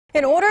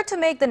In order to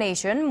make the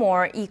nation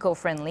more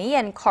eco-friendly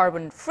and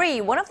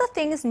carbon-free, one of the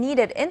things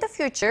needed in the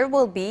future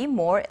will be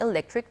more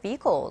electric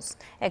vehicles.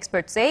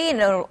 Experts say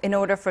in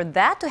order for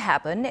that to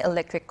happen,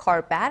 electric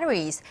car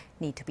batteries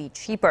need to be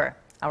cheaper.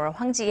 Our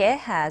Hwang Ji-hye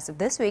has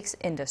this week's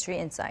Industry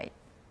Insight.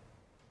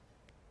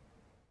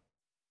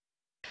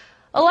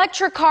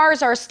 Electric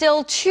cars are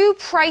still too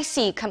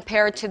pricey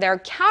compared to their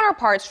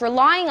counterparts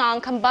relying on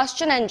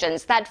combustion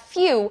engines that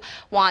few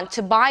want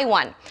to buy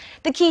one.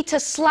 The key to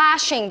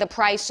slashing the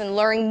price and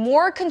luring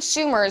more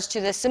consumers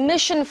to this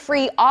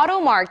emission-free auto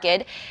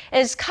market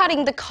is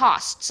cutting the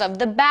costs of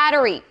the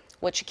battery,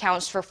 which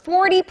accounts for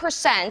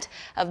 40%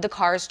 of the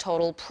car's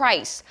total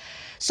price.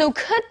 So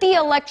could the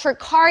electric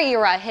car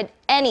era hit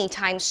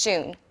anytime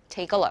soon?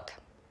 Take a look.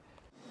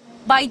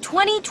 By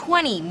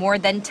 2020, more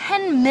than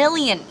 10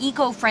 million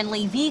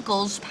eco-friendly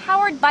vehicles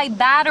powered by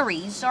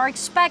batteries are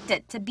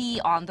expected to be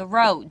on the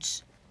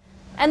roads.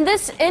 And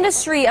this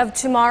industry of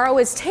tomorrow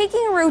is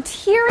taking root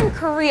here in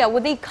Korea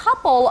with a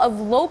couple of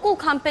local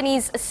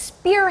companies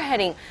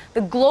spearheading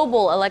the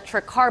global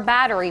electric car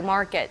battery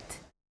market.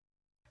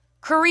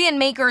 Korean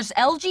makers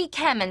LG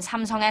Chem and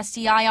Samsung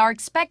SDI are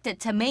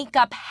expected to make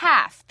up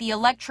half the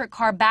electric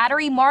car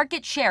battery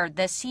market share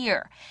this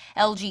year.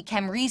 LG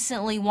Chem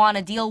recently won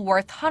a deal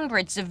worth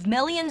hundreds of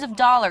millions of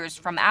dollars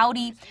from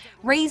Audi,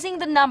 raising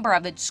the number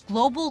of its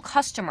global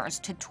customers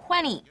to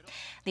 20.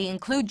 They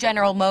include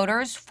General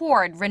Motors,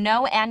 Ford,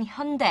 Renault, and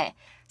Hyundai.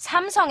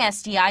 Samsung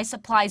SDI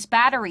supplies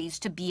batteries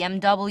to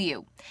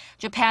BMW.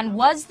 Japan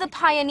was the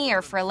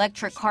pioneer for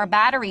electric car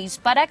batteries,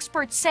 but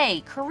experts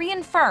say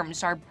Korean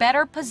firms are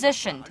better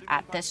positioned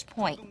at this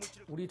point.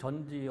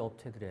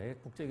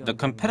 The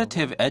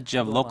competitive edge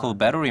of local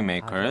battery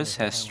makers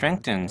has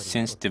strengthened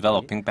since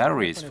developing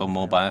batteries for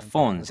mobile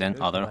phones and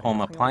other home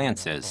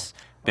appliances.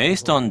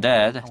 Based on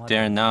that,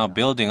 they're now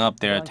building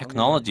up their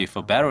technology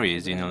for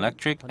batteries in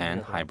electric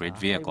and hybrid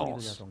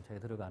vehicles.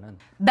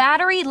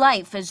 Battery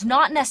life is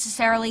not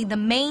necessarily the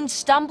main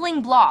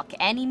stumbling block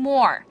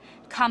anymore.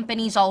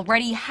 Companies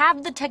already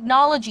have the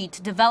technology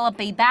to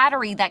develop a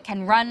battery that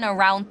can run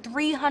around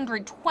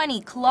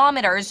 320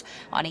 kilometers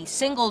on a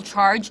single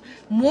charge,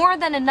 more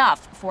than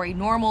enough for a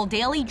normal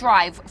daily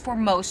drive for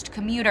most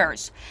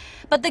commuters.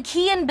 But the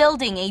key in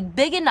building a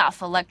big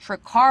enough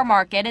electric car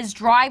market is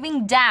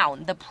driving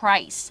down the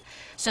price.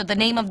 So the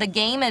name of the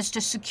game is to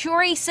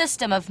secure a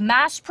system of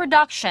mass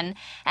production,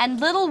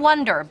 and little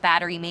wonder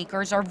battery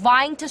makers are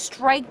vying to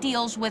strike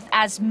deals with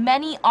as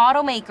many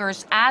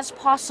automakers as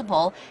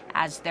possible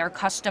as their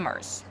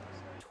customers.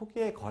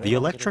 The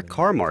electric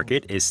car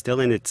market is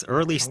still in its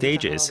early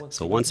stages,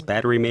 so once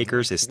battery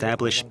makers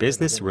establish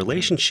business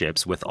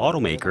relationships with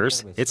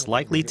automakers, it's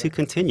likely to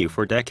continue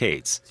for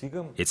decades.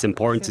 It's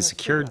important to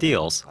secure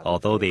deals,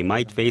 although they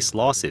might face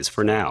losses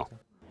for now.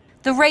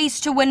 The race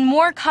to win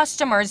more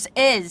customers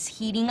is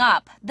heating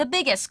up. The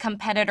biggest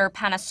competitor,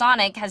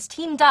 Panasonic, has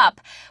teamed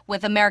up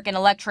with American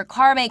electric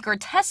car maker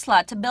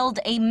Tesla to build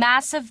a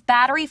massive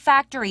battery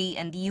factory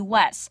in the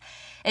U.S.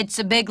 It's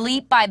a big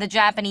leap by the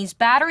Japanese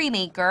battery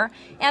maker,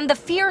 and the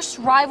fierce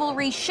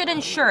rivalry should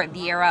ensure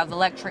the era of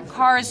electric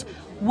cars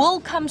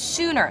will come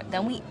sooner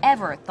than we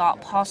ever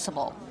thought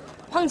possible.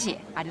 Hwang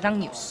Ji-hye, Arirang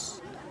News.